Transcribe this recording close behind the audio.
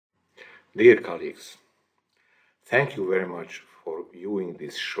Dear colleagues, thank you very much for viewing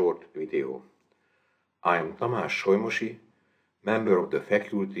this short video. I am Tamás Solymosi, member of the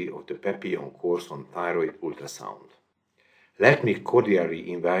faculty of the Papillon course on thyroid ultrasound. Let me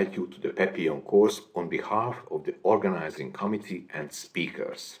cordially invite you to the Papillon course on behalf of the organizing committee and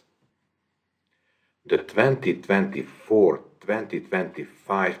speakers. The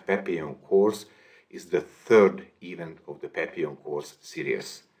 2024-2025 Papillon course is the third event of the Papillon course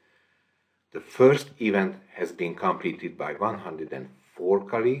series. The first event has been completed by 104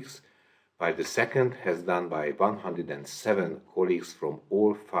 colleagues, while the second has done by 107 colleagues from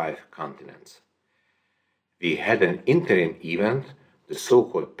all 5 continents. We had an interim event, the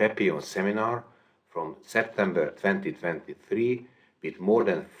so-called Papillon seminar, from September 2023 with more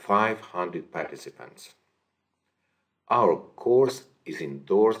than 500 participants. Our course is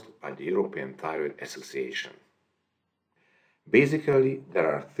endorsed by the European Thyroid Association. Basically, there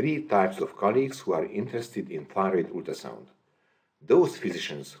are 3 types of colleagues who are interested in thyroid ultrasound. Those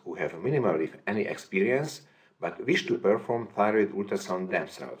physicians who have minimal, if any, experience but wish to perform thyroid ultrasound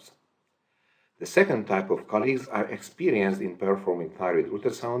themselves. The second type of colleagues are experienced in performing thyroid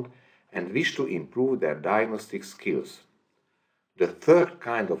ultrasound and wish to improve their diagnostic skills. The third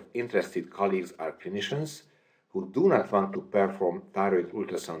kind of interested colleagues are clinicians who do not want to perform thyroid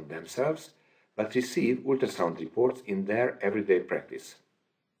ultrasound themselves but receive ultrasound reports in their everyday practice.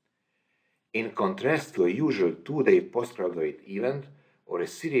 In contrast to a usual 2-day postgraduate event or a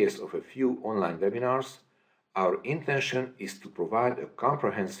series of a few online webinars, our intention is to provide a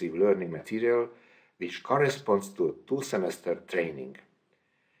comprehensive learning material which corresponds to a 2-semester training.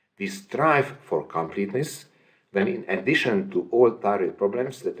 We strive for completeness when, in addition to all thyroid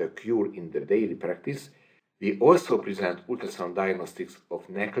problems that occur in the daily practice, we also present ultrasound diagnostics of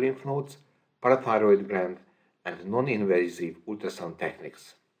neck lymph nodes, parathyroid gland, and non-invasive ultrasound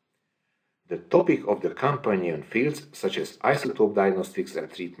techniques. The topic of the companion fields such as isotope diagnostics and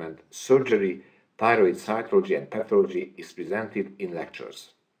treatment, surgery, thyroid cytology and pathology is presented in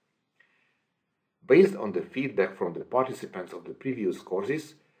lectures. Based on the feedback from the participants of the previous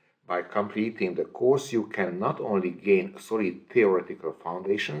courses, by completing the course you can not only gain solid theoretical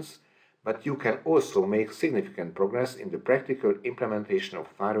foundations, but you can also make significant progress in the practical implementation of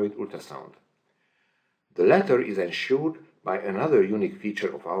thyroid ultrasound. The latter is ensured by another unique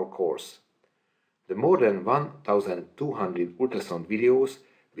feature of our course. The more than 1,200 ultrasound videos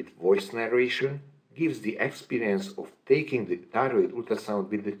with voice narration gives the experience of taking the thyroid ultrasound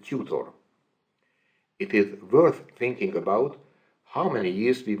with the tutor. It is worth thinking about how many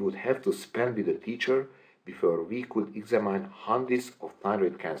years we would have to spend with a teacher before we could examine hundreds of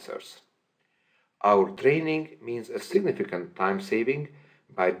thyroid cancers. Our training means a significant time saving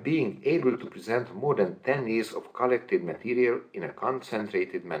by being able to present more than 10 years of collected material in a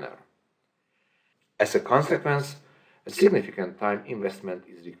concentrated manner. As a consequence, a significant time investment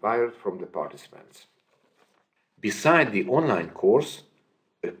is required from the participants. Beside the online course,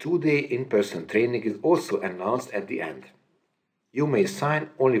 a 2-day in-person training is also announced at the end. You may sign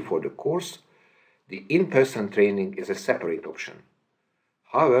only for the course. The in-person training is a separate option.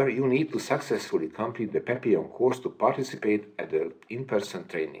 However, you need to successfully complete the Papillon course to participate at the in-person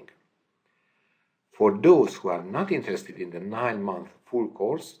training. For those who are not interested in the 9-month full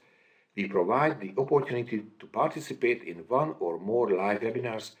course, we provide the opportunity to participate in 1 or more live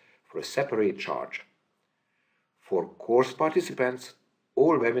webinars for a separate charge. For course participants,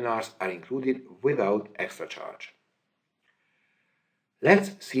 all webinars are included without extra charge.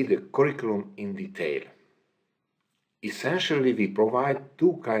 Let's see the curriculum in detail. Essentially, we provide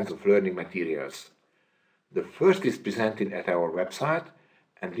 2 kinds of learning materials. The first is presented at our website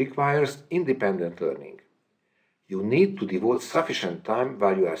and requires independent learning. You need to devote sufficient time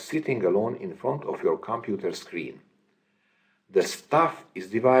while you are sitting alone in front of your computer screen. The stuff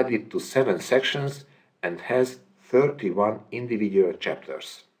is divided to 7 sections and has 31 individual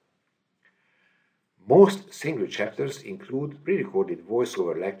chapters. Most single chapters include pre-recorded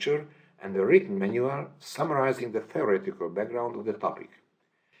voiceover lecture and a written manual summarizing the theoretical background of the topic.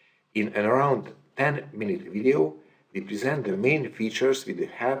 In an around 10-minute video, we present the main features with the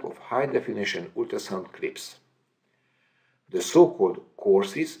help of high-definition ultrasound clips. The so-called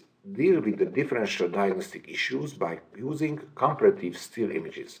courses deal with the differential diagnostic issues by using comparative still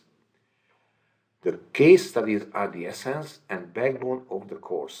images. The case studies are the essence and backbone of the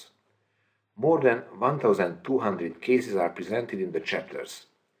course. More than 1,200 cases are presented in the chapters.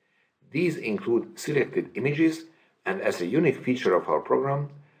 These include selected images and, as a unique feature of our program,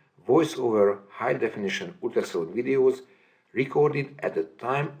 voice-over high-definition ultrasound videos recorded at the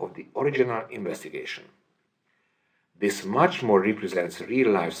time of the original investigation. This much more represents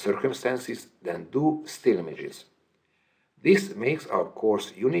real-life circumstances than do still images. This makes our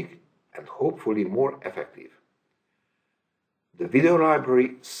course unique and hopefully more effective. The video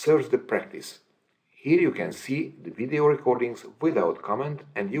library serves the practice. Here you can see the video recordings without comment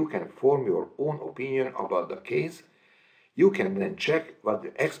and you can form your own opinion about the case. You can then check what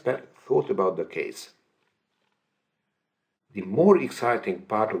the expert thought about the case. The more exciting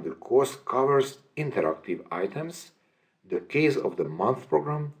part of the course covers interactive items, the Case of the Month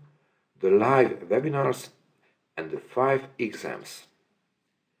program, the live webinars, and the 5 exams.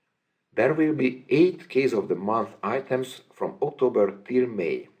 There will be 8 Case of the Month items from October till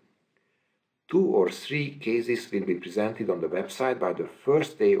May. 2 or 3 cases will be presented on the website by the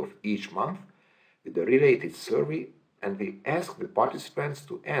first day of each month with a related survey, and we ask the participants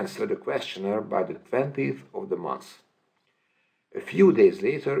to answer the questionnaire by the 20th of the month. A few days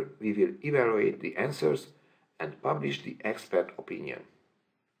later, we will evaluate the answers and publish the expert opinion.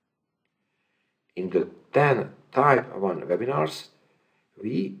 In the 10 Type 1 webinars,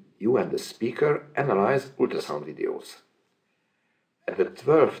 you and the speaker analyze ultrasound videos. At the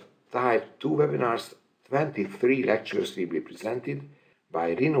 12 Type 2 webinars, 23 lectures will be presented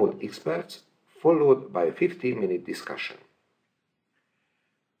by renowned experts, followed by a 15-minute discussion.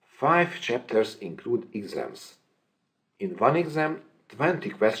 5 chapters include exams. In one exam, 20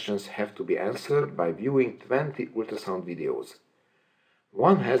 questions have to be answered by viewing 20 ultrasound videos.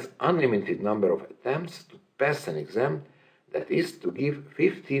 One has unlimited number of attempts to pass an exam, that is, to give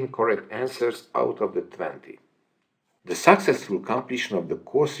 15 correct answers out of the 20. The successful completion of the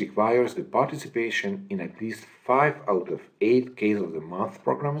course requires the participation in at least 5 out of 8 Case of the Month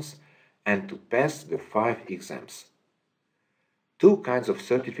programs and to pass the 5 exams. 2 kinds of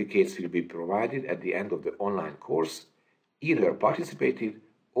certificates will be provided at the end of the online course, either participated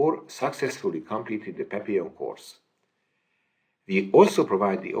or successfully completed the Papillon course. We also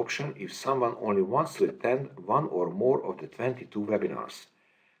provide the option if someone only wants to attend one or more of the 22 webinars.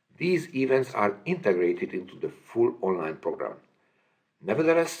 These events are integrated into the full online program.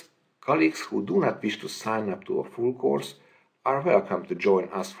 Nevertheless, colleagues who do not wish to sign up to a full course are welcome to join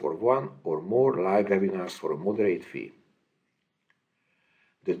us for one or more live webinars for a moderate fee.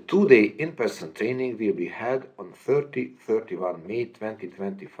 The 2-day in-person training will be held on 30-31 May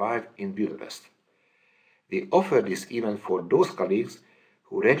 2025 in Budapest. We offer this event for those colleagues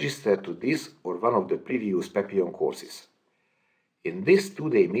who register to this or one of the previous Papillon courses. In this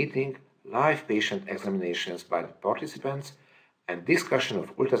 2-day meeting, live patient examinations by the participants and discussion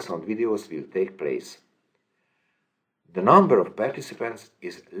of ultrasound videos will take place. The number of participants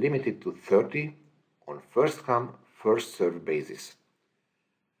is limited to 30 on first-come, first-served basis.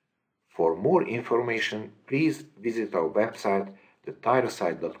 For more information, please visit our website,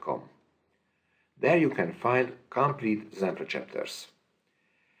 thetyrosite.com. There you can find complete Zentra chapters.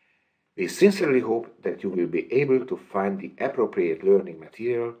 We sincerely hope that you will be able to find the appropriate learning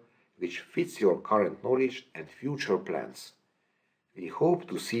material which fits your current knowledge and future plans. We hope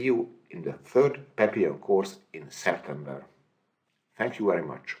to see you in the 3rd Papillon course in September. Thank you very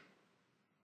much.